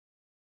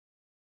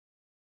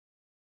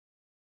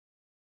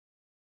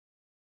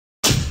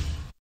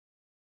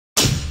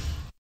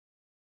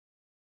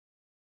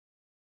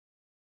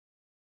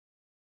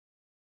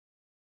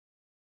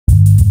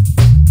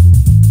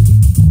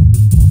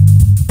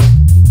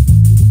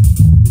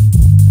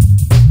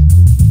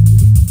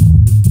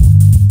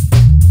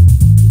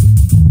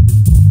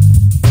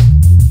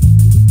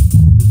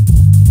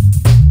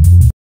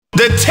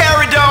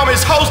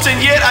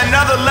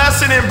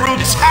lesson in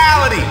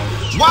brutality.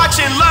 Watch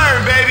and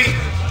learn, baby.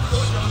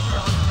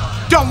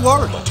 Don't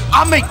worry,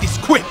 I'll make this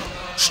quick.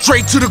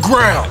 Straight to the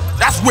ground.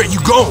 That's where you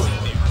going.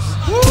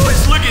 Woo,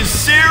 it's looking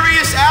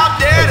serious out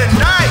there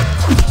tonight.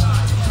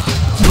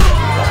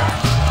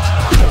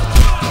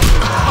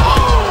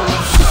 Oh,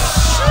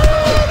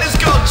 shit. It's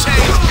gonna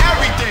change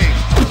everything.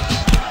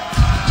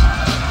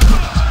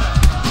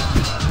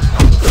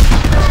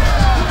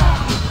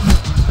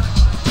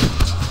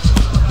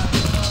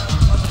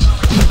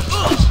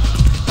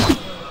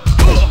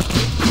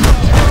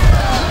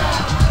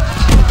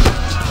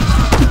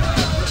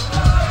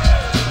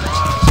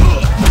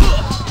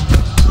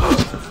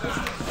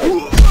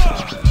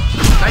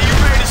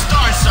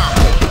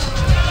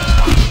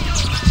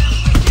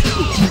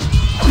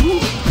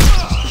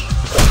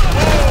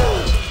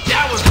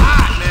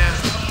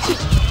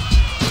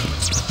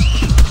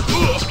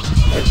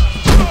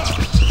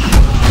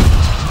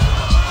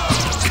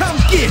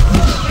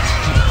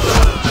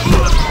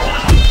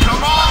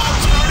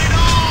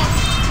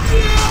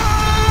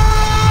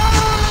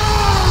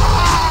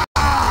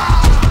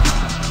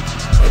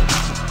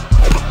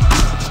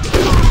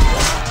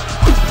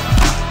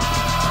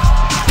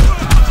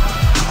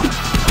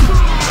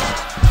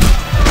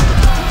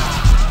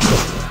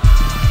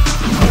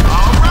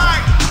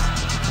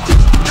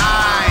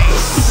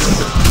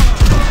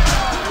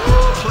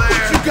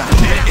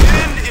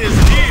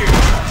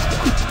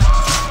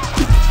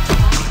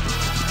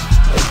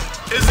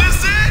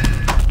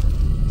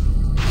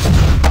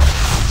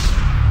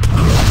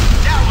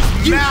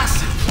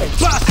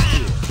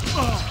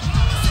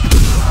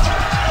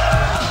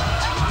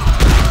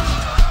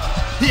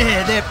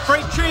 Yeah, that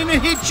freight train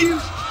that hit you,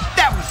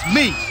 that was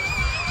me.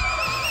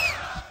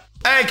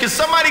 Hey, can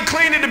somebody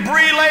clean the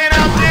debris laying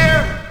out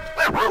there?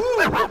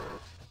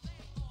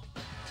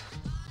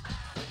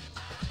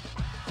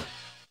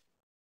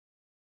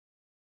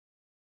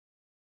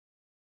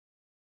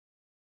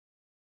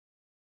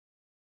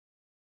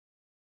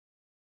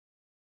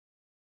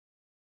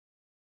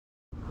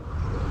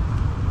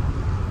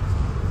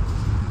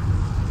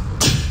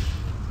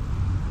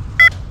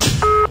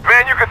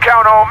 Man, you can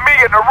count on me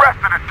and the rest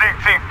of the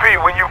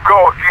DTP when you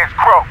go against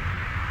Crow.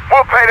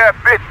 We'll pay that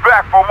bitch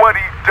back for what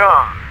he's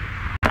done.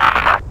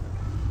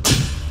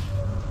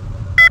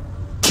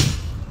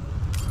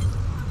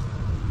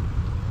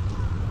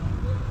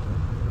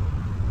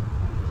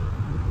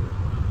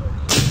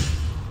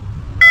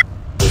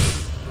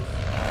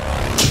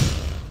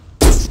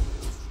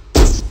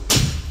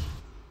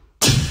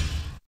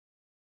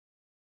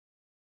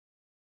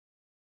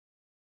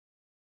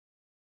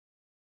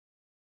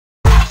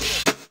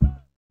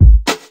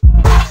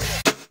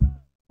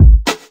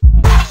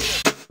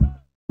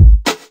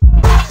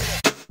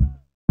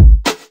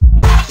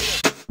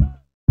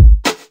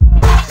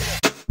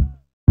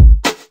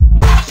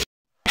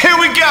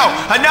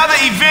 Another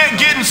event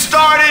getting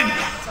started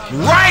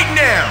right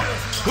now.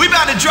 We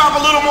about to drop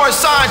a little more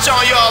science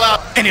on y'all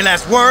out. Any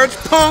last words,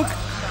 punk?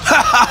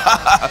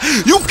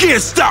 You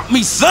can't stop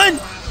me, son.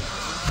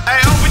 Hey,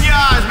 open your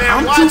eyes,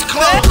 man. Watch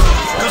close,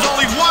 because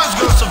only one's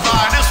gonna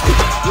survive this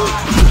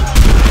one.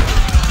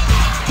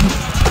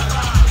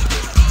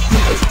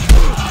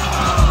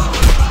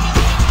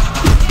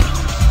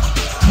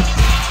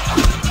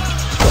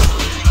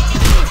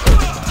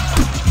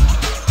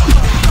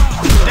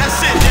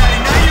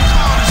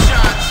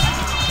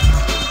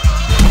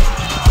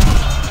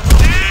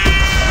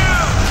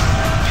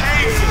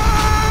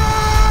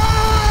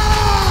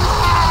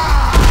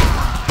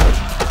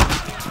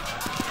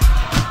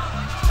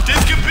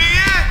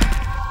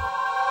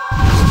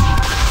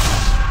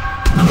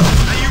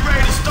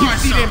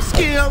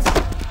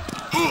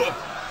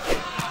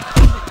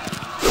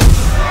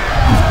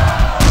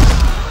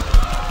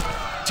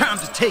 Time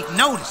to take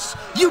notice.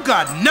 You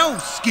got no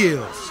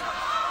skills.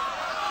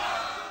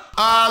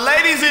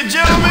 Ladies and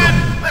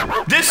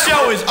gentlemen, this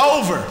show is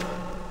over.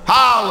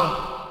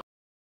 Holla.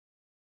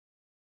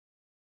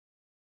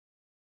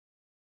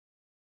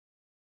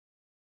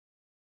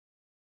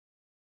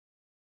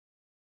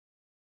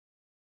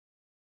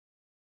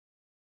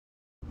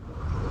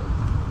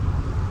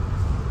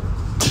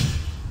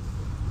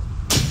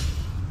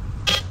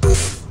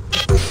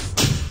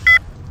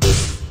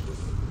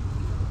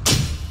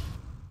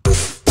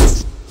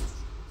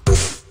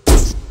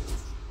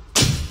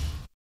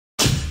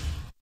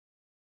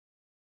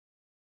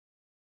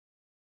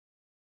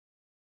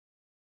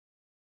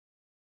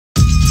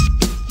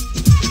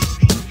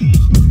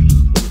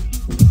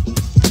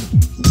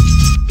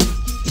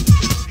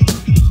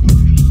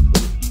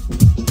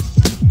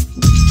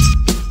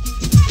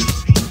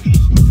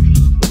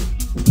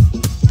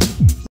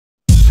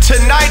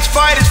 Tonight's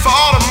fight is for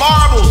all the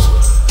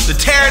marbles. The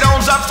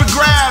Pterodon's up for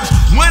grabs.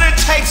 Winner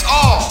takes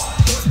all.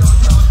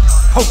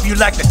 Hope you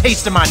like the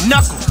taste of my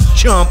knuckles,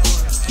 chump.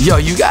 Yo,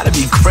 you gotta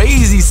be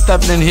crazy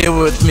stepping in here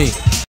with me.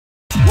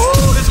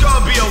 Woo, this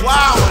gonna be a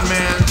wild one,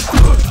 man.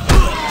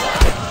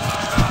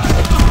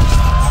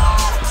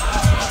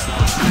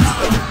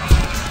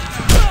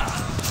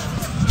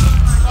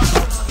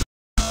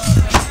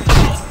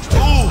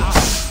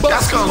 Ooh,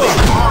 that's gonna be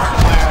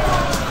hard.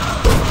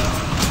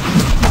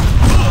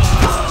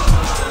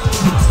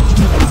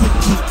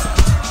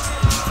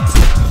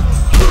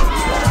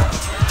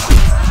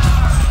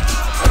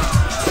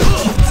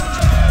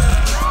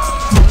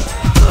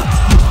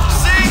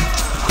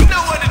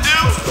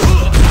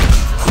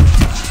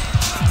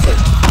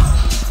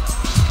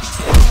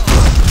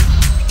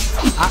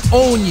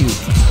 own you.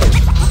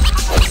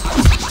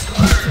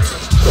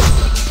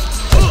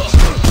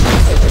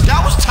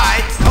 That was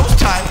tight. That was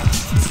tight.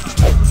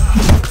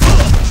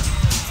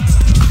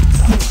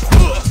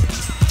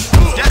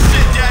 That's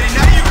it, Daddy.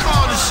 Now you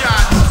call the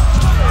shots.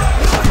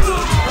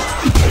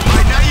 All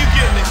right, now you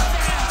getting it.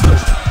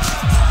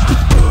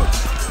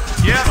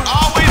 Yep,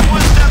 always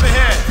one step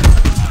ahead.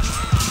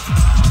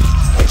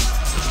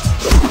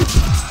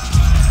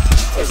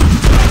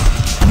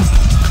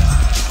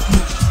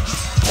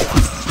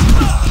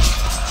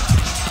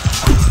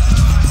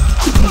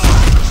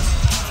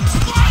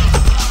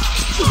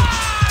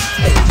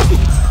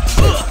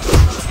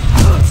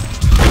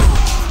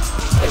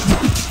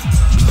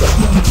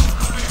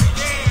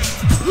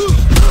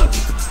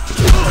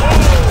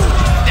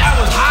 That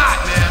was hot,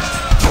 man.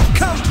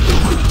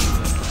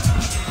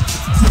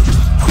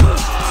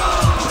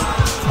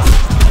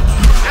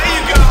 There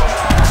you go.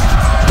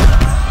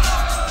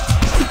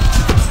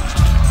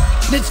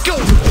 Let's go.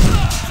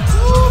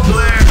 Ooh,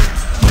 Blair,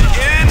 the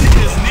end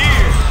is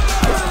near.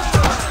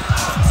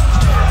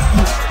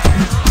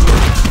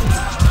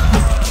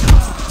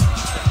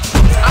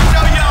 I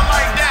know y'all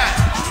like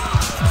that.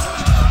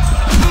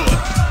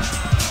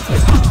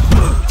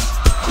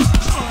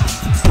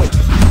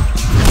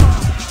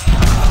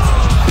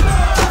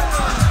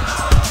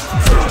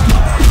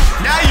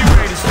 Now you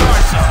ready to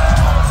start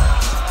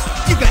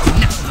something. You got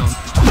nothing on.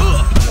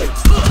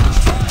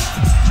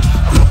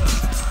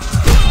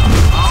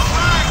 All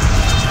right.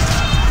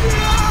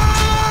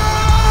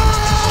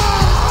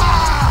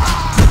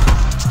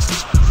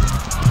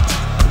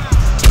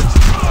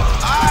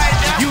 All right,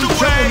 that's You in the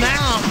trouble way.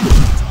 now.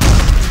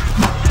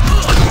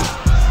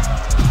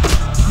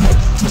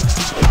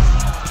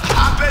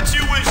 I bet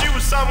you wish you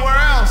was somewhere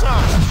else,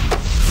 huh?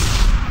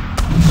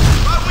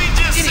 What we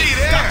just see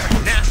there.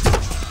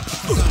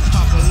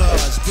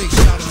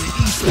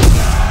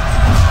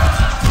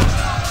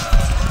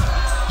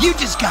 You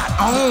just got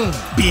owned,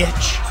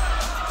 bitch.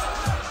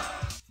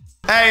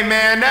 Hey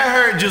man, that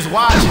hurt just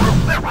watching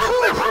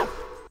it.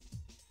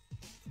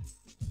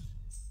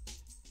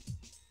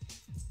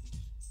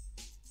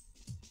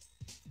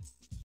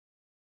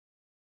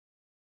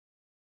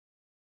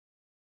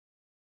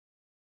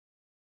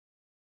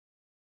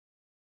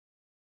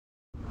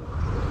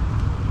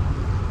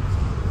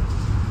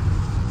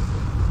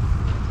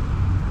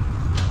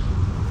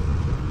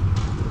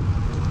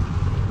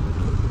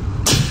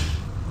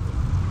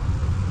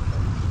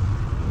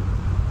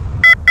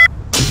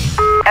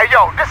 Hey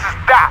yo, this is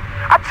Doc.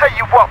 I tell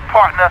you what,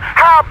 partner,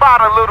 how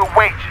about a little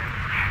wager?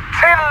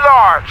 10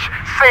 large,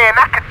 saying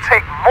I can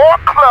take more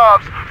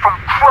clubs from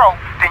Crow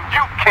than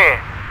you can.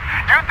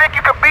 You think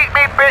you can beat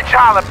me, bitch?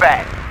 Holla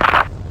back.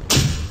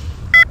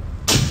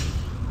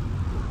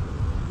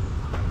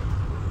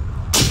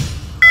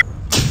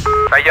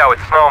 Hey yo,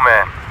 it's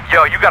Snowman.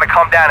 Yo, you gotta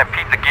come down and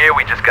peep the gear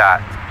we just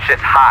got.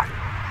 Shit's hot.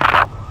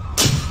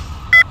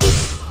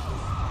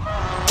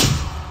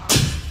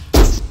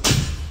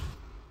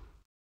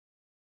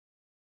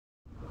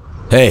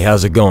 Hey,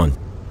 how's it going?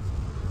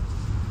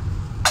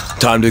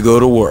 Time to go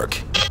to work.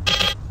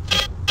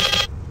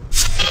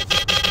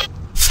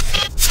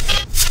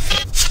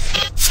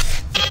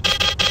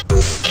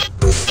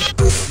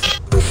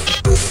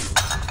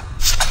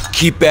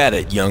 Keep at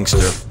it,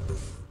 youngster.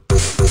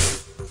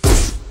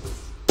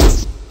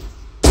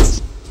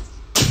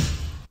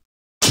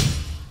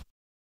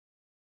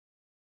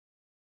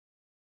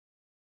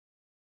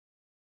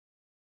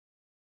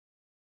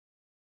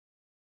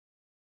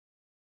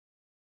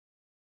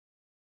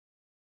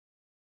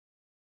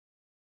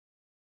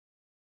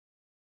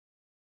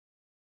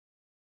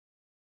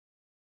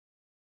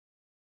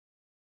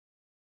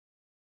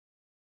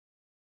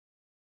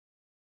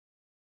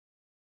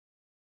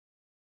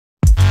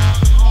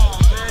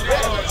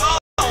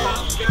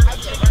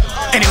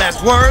 Any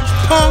last words,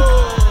 punk?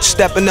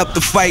 Stepping up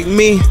to fight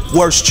me,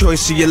 worst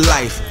choice of your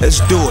life. Let's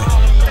do it.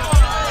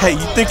 Hey,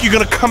 you think you're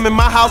gonna come in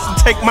my house and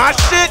take my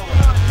shit?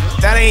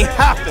 That ain't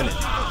happening.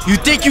 You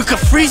think you could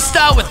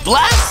freestyle with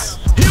Blast?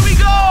 Here we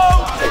go!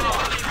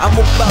 I'm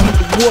about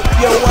to whoop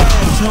your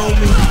ass,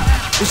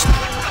 homie. It's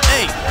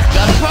Hey,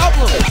 got a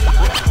problem?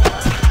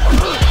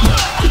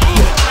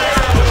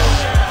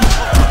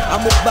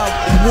 I'm about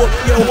to whoop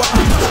your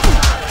ass.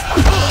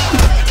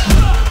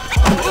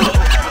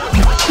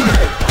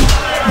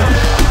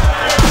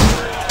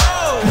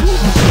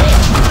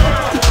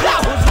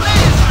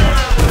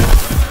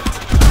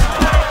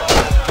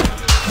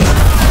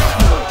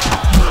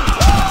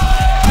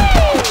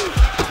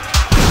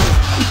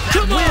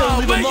 Come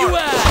on, where you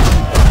at?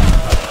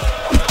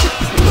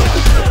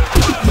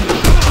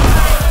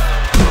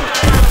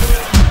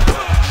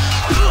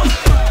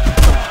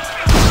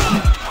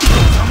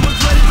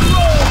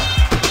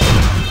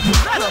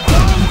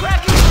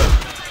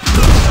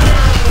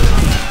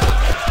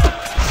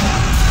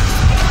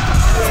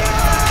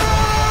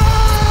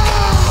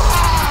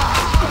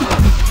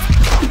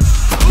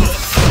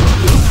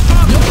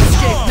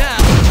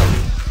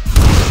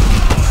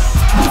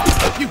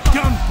 You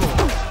done for.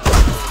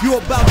 You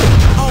about to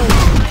own.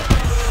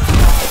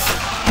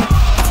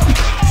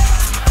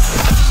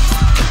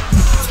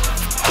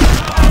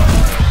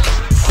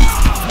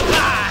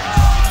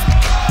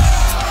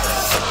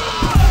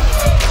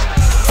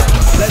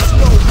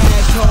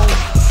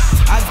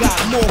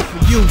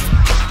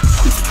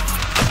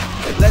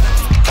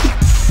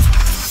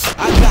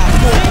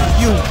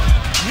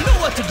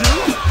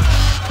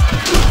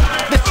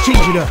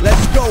 it up.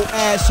 Let's go,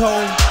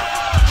 asshole.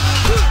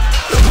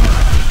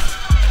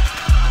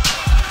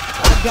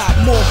 I got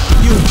more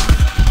for you.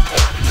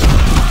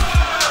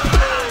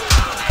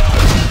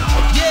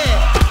 Yeah,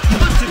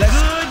 let's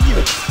good you.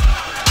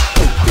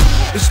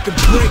 It's the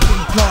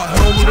breaking part,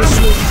 homie. That's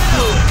what we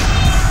do.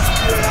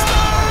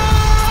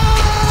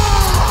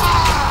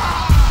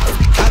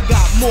 I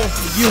got more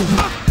for you.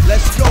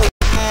 Let's go,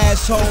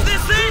 asshole.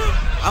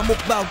 I'm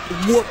about to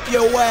whoop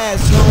your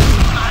ass,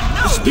 homie.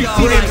 It's the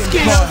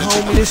breaking part,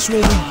 homie. This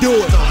when we do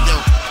it.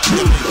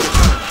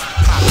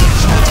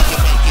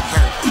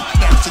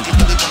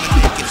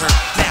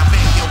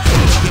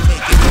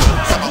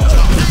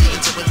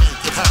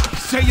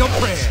 Say your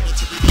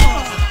prayers.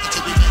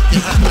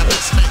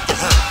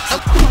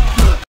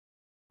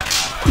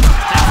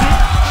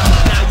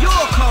 Now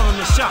you're calling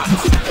the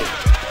shots.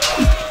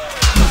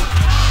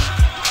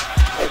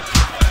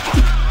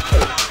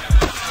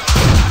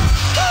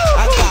 I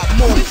got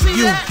more for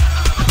you.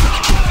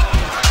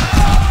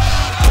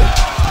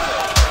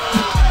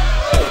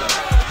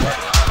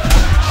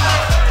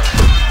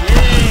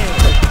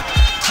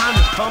 Time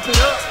to pump it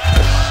up.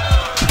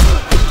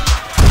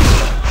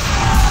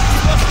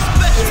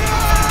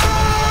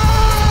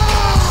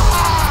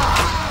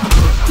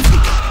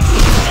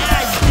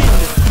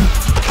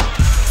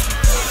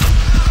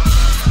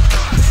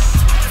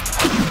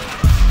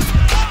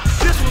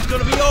 This one's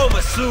gonna be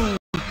over soon.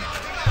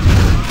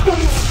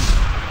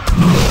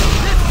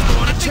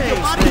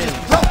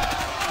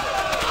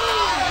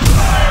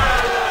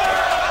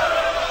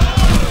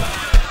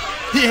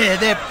 Yeah,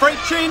 that freight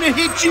train that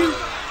hit you,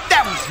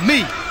 that was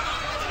me.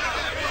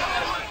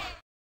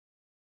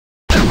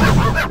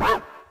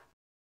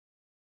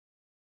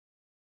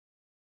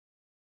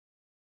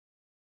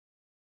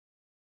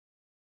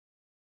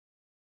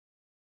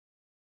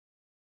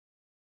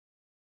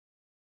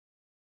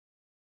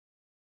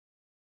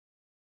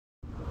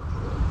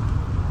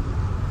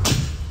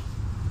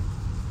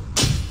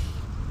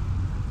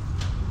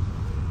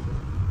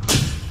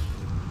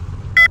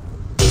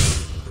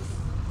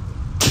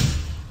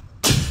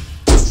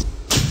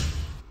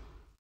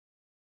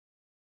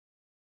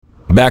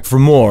 Back for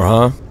more,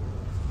 huh?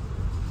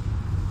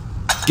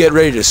 Get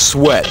ready to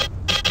sweat.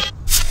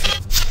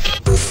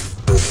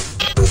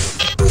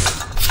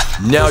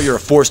 Now you're a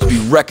force to be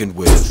reckoned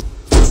with.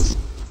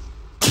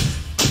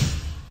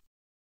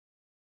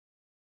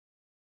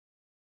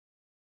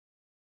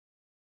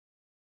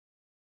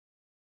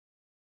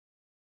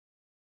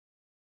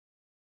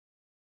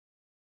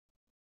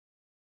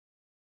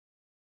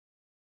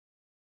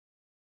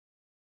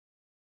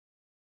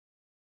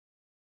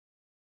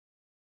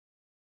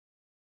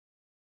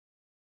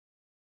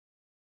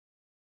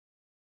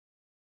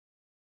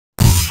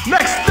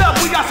 Next up,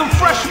 we got some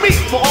fresh meat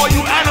for all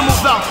you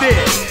animals out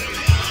there.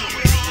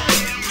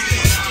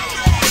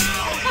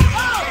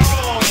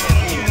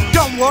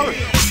 Don't worry,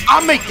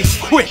 I'll make this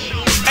quick.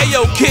 Hey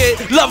yo,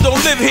 kid, love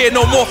don't live here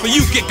no more for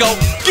you, Gecko.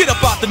 Get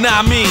up out the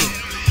I mean.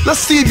 Let's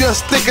see if you're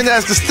stinking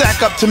ass to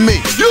stack up to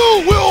me.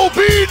 You will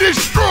be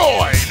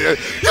destroyed.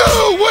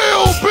 You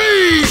will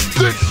be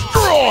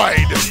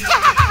destroyed.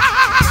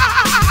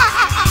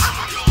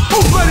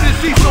 Who's ready to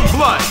see some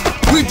blood?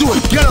 We do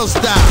it ghetto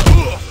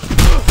style.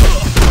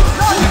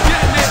 Now you're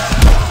getting it.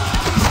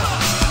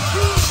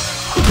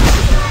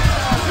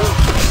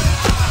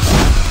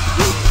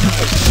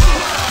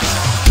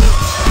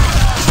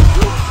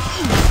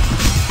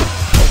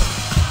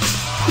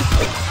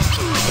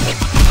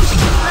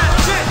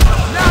 That's it.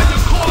 Now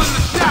you're calling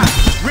the shot.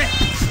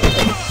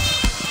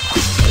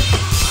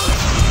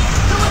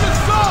 Doing the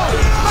soul.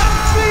 Let's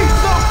see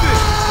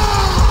something.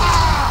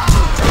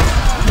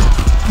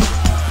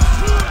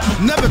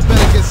 Never bet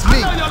against me. I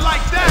know you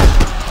like that.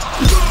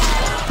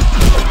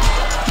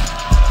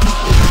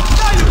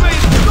 Now you're ready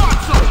to start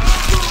something.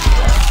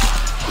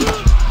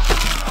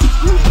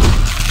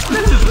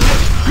 This is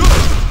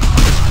good.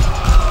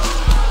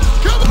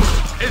 Come on.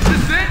 Is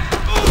this it?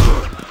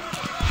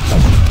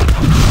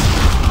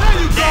 There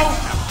you go.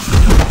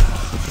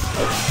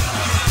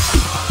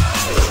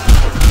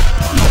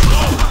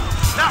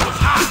 That was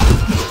hot.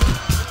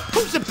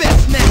 Who's the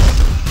best now?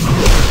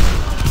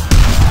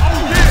 Oh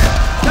yeah,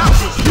 that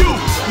was you.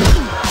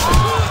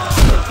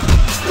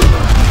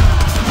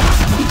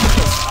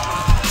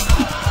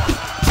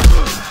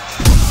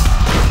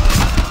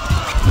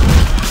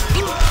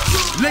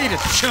 Later,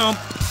 chump.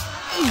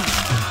 We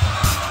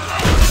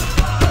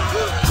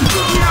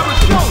have a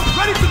show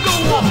ready to go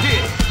off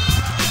here.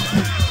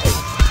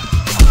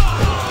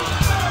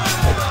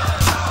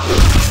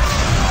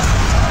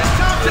 It's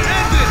time to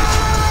end it.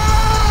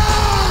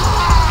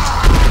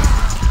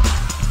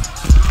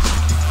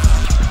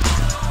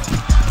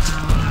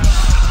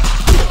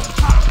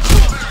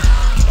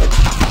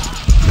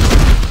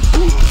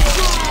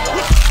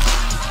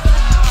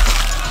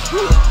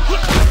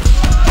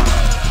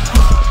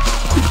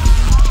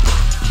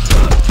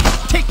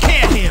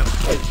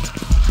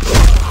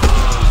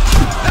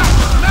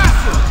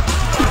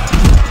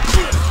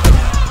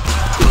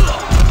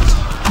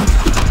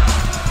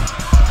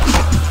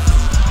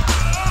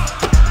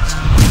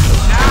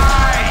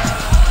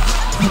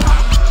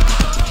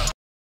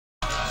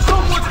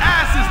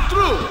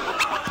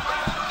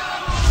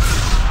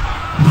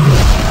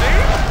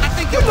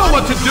 know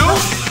what to do.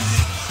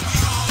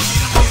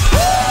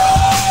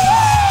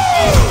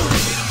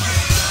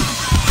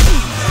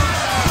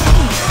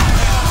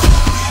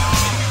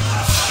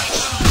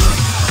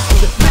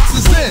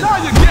 Now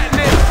you're getting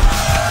it.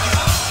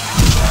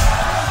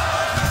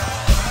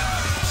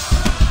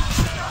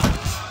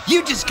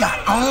 You just got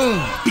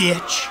owned,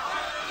 bitch.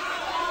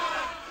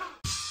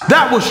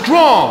 That was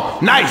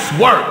strong. Nice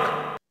work.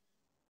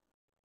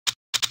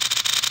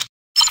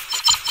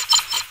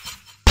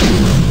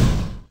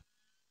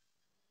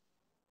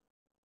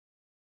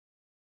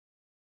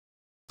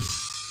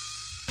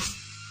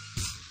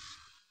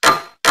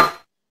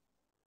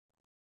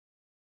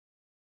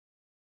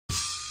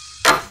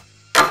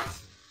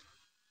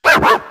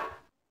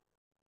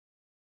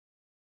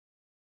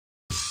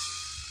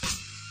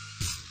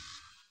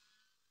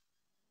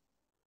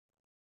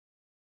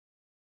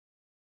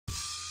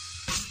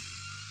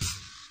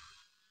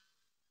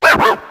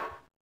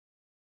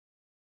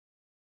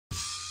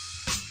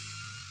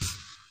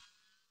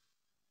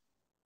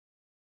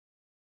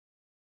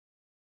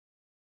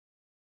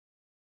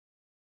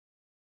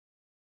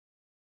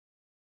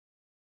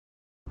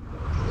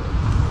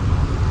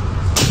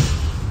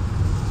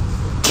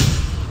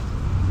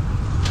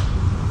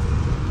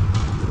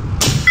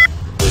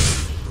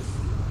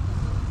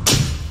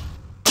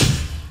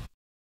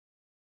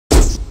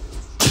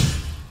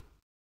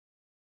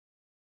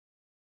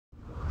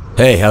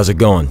 Hey, how's it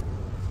going?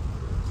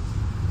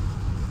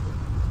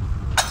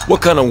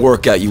 What kind of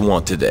workout you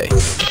want today?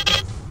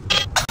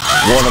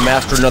 Want to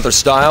master another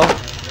style?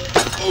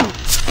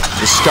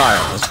 The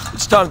style.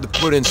 It's time to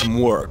put in some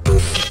work.